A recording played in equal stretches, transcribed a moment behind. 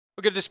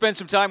We're going to spend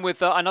some time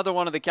with another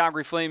one of the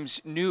Calgary Flames'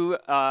 new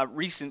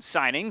recent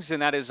signings,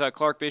 and that is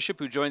Clark Bishop,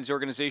 who joins the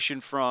organization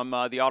from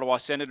the Ottawa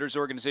Senators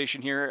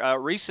organization here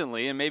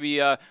recently. And maybe,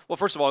 well,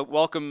 first of all,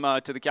 welcome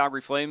to the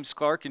Calgary Flames,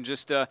 Clark, and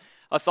just a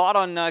thought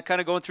on kind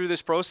of going through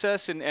this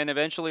process and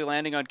eventually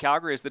landing on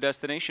Calgary as the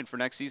destination for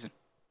next season.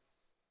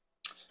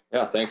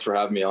 Yeah, thanks for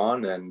having me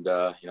on. And,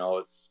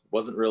 it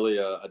wasn't really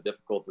a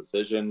difficult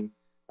decision.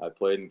 I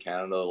played in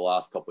Canada the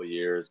last couple of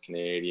years,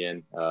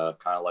 Canadian, kind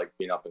of like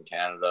being up in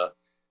Canada.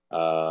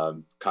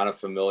 Kind of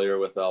familiar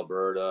with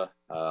Alberta.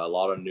 A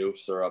lot of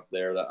Noofs are up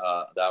there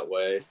that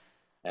way.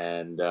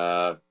 And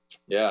and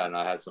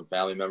I had some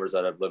family members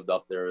that have lived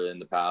up there in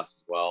the past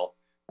as well.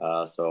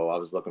 So I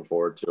was looking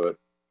forward to it.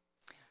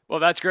 Well,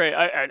 that's great.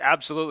 I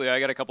absolutely.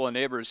 I got a couple of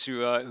neighbors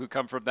who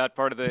come from that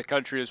part of the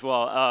country as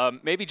well.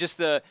 Maybe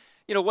just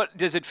what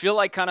does it feel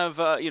like? Kind of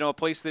a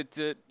place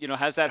that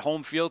has that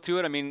home feel to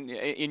it. I mean,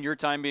 in your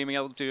time being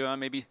able to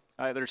maybe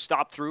either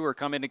stop through or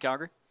come into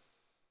Calgary.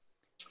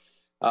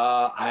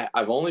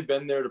 I've only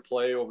been there to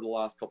play over the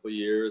last couple of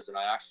years, and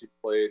I actually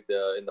played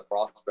in the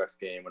Prospects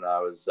game when I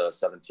was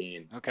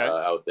 17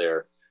 out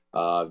there.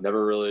 I've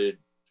never really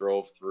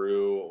drove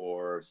through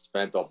or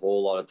spent a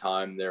whole lot of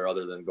time there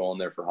other than going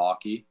there for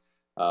hockey.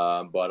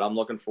 But I'm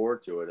looking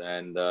forward to it.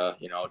 And,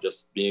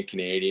 just being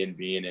Canadian,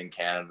 being in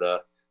Canada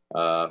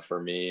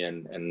for me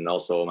and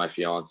also my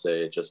fiance,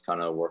 it just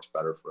kind of works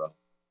better for us.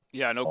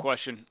 Yeah, no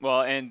question.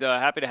 Well, and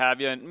happy to have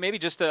you. And maybe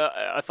just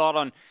a thought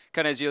on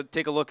kind of as you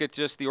take a look at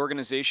just the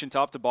organization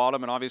top to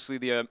bottom, and obviously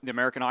the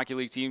American Hockey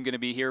League team going to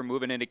be here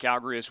moving into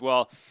Calgary as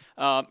well.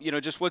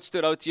 Just what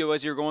stood out to you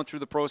as you're going through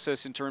the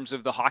process in terms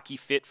of the hockey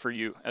fit for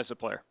you as a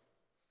player?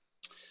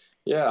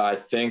 Yeah, I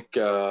think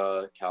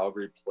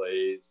Calgary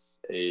plays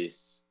a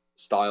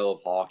style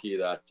of hockey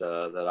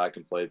that I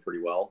can play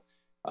pretty well.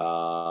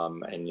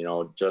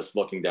 Just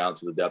looking down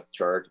to the depth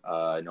chart,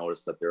 I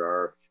noticed that there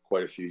are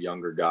quite a few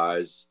younger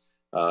guys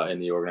in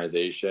the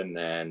organization.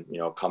 And,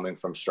 coming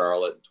from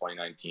Charlotte in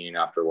 2019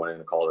 after winning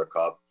the Calder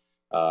Cup,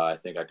 I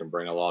think I can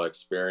bring a lot of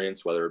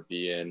experience, whether it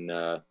be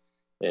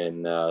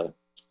in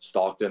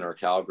Stockton or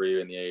Calgary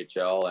in the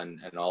AHL. And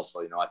also,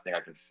 I think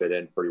I can fit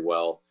in pretty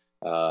well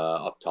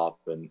up top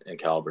in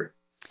Calgary.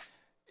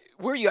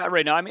 Where are you at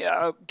right now? I mean,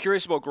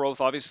 curious about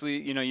growth. Obviously,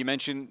 you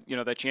mentioned,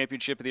 that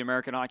championship at the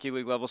American Hockey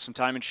League level, some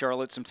time in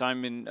Charlotte, some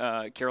time in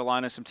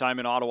Carolina, some time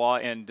in Ottawa,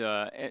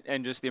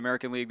 and just the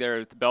American League there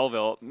at the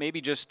Belleville.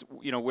 Maybe just,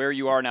 where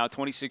you are now,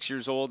 26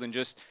 years old, and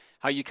just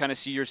how you kind of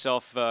see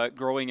yourself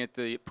growing at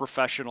the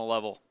professional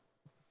level.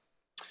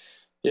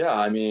 Yeah,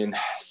 I mean,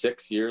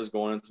 6 years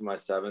going into my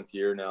 7th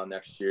year now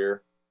next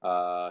year.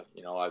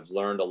 I've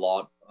learned a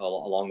lot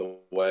along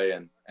the way.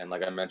 And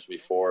like I mentioned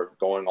before,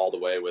 going all the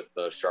way with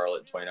Charlotte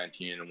in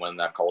 2019 and win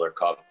that Calder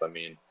Cup. I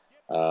mean,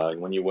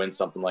 when you win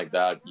something like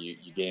that,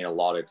 you gain a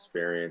lot of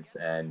experience.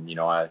 And,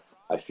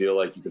 I feel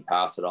like you can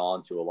pass it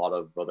on to a lot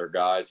of other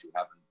guys who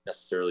haven't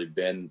necessarily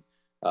been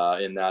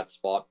in that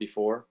spot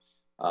before.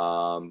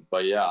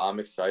 But yeah, I'm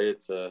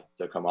excited to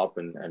come up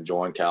and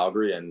join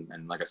Calgary.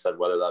 And like I said,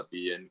 whether that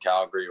be in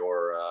Calgary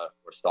or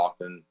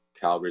Stockton,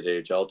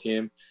 Calgary's AHL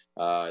team,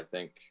 I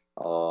think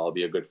I'll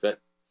be a good fit.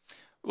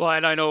 Well,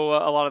 and I know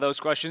a lot of those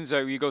questions,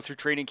 you go through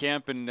training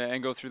camp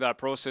and go through that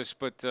process,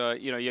 but,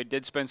 you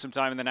did spend some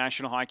time in the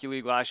National Hockey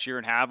League last year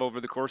and have over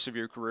the course of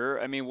your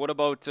career. I mean, what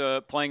about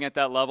playing at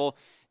that level?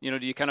 Do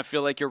you kind of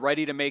feel like you're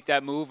ready to make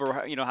that move, or,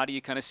 how do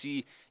you kind of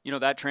see,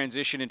 that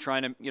transition and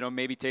trying to,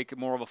 maybe take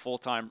more of a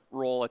full-time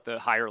role at the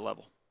higher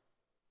level?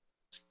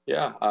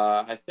 Yeah,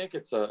 I think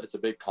it's a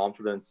big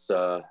confidence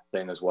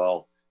thing as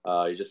well.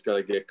 You just got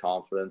to get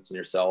confidence in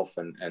yourself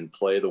and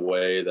play the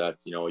way that,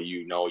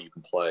 you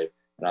can play.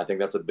 And I think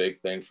that's a big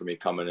thing for me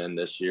coming in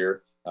this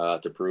year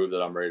to prove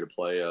that I'm ready to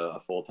play a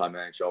full-time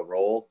NHL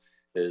role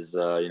is,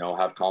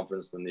 have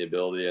confidence in the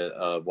ability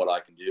of what I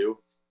can do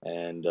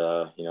and,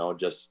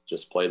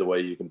 just play the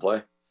way you can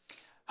play.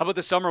 How about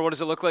the summer? What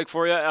does it look like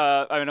for you?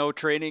 I know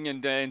training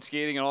and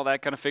skating and all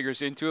that kind of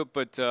figures into it,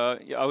 but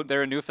out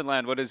there in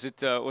Newfoundland, what's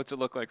it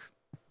look like?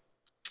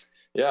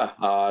 Yeah,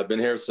 I've been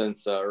here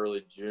since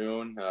early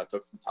June.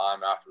 Took some time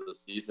after the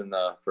season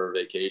for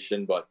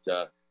vacation, but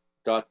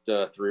got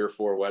 3 or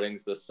 4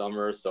 weddings this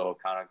summer, so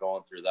kind of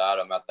going through that.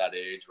 I'm at that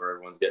age where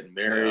everyone's getting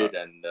married,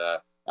 and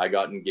I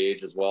got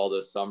engaged as well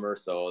this summer,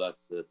 so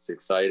it's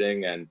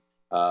exciting. And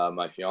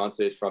my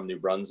fiance is from New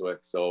Brunswick,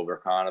 so we're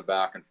kind of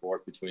back and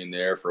forth between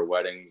there for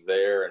weddings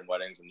there and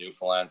weddings in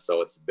Newfoundland. So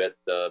it's a bit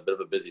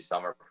of a busy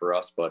summer for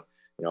us, but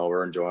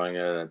we're enjoying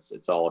it, and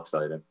it's all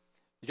exciting.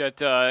 You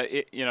got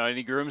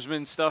any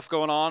groomsmen stuff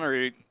going on,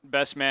 or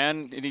best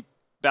man? Any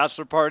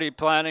bachelor party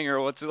planning,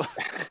 or what's it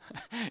like?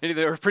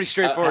 They were pretty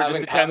straightforward.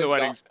 Just attend the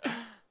weddings.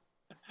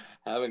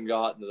 Haven't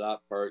gotten to that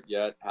part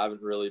yet.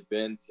 Haven't really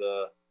been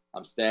to.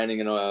 I'm standing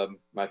in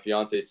my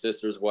fiance's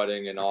sister's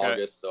wedding in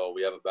August, so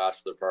we have a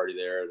bachelor party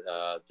there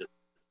just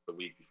the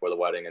week before the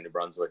wedding in New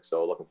Brunswick.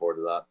 So looking forward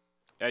to that.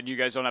 And you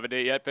guys don't have a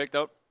date yet picked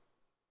out?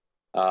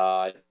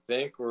 I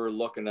think we're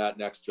looking at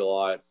next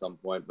July at some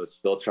point, but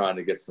still trying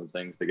to get some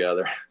things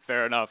together.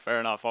 Fair enough.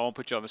 I won't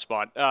put you on the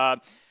spot.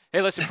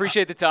 Hey, listen,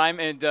 appreciate the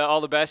time and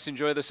all the best.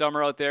 Enjoy the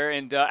summer out there.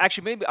 And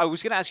actually, maybe I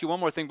was going to ask you one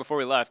more thing before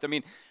we left. I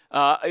mean,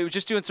 I was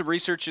just doing some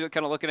research,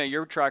 kind of looking at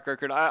your track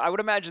record. I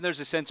would imagine there's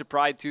a sense of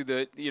pride to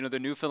the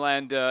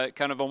Newfoundland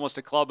kind of almost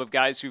a club of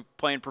guys who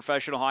play in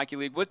professional hockey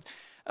league. What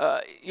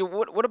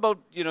about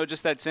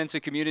just that sense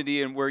of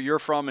community and where you're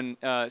from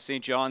in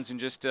St. John's, and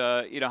just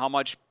how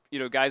much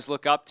guys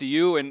look up to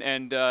you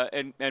and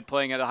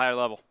playing at a higher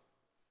level.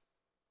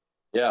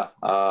 Yeah,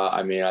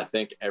 I mean, I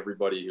think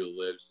everybody who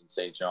lives in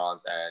St.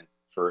 John's and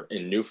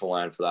in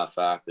Newfoundland, for that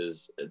fact,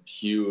 is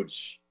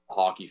huge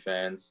hockey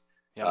fans.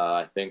 Yeah.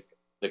 I think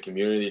the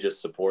community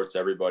just supports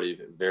everybody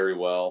very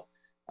well.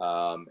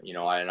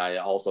 And I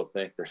also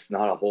think there's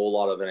not a whole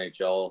lot of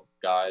NHL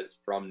guys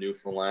from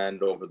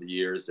Newfoundland over the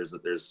years.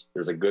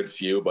 There's a good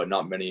few, but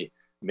not many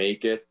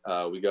make it.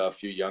 We got a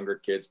few younger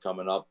kids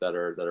coming up that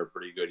are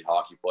pretty good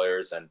hockey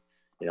players, and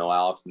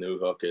Alex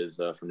Newhook is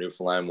from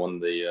Newfoundland, won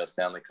the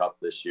Stanley Cup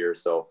this year.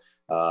 So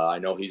I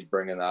know he's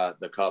bringing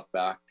the cup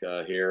back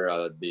here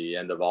at the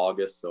end of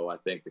August. So I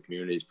think the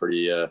community is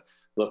pretty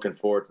looking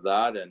forward to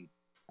that. And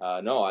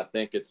no, I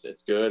think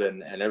it's good.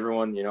 And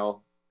everyone,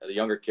 the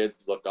younger kids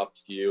look up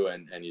to you,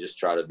 and you just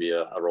try to be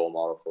a role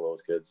model for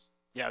those kids.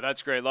 Yeah,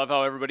 that's great. Love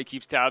how everybody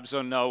keeps tabs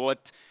on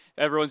what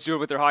everyone's doing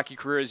with their hockey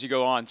career as you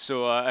go on.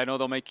 So I know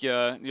they'll make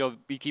you'll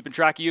be keeping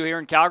track of you here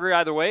in Calgary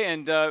either way,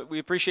 and we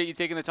appreciate you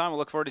taking the time. We'll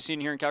look forward to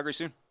seeing you here in Calgary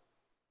soon.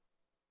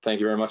 Thank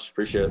you very much.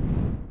 Appreciate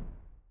it.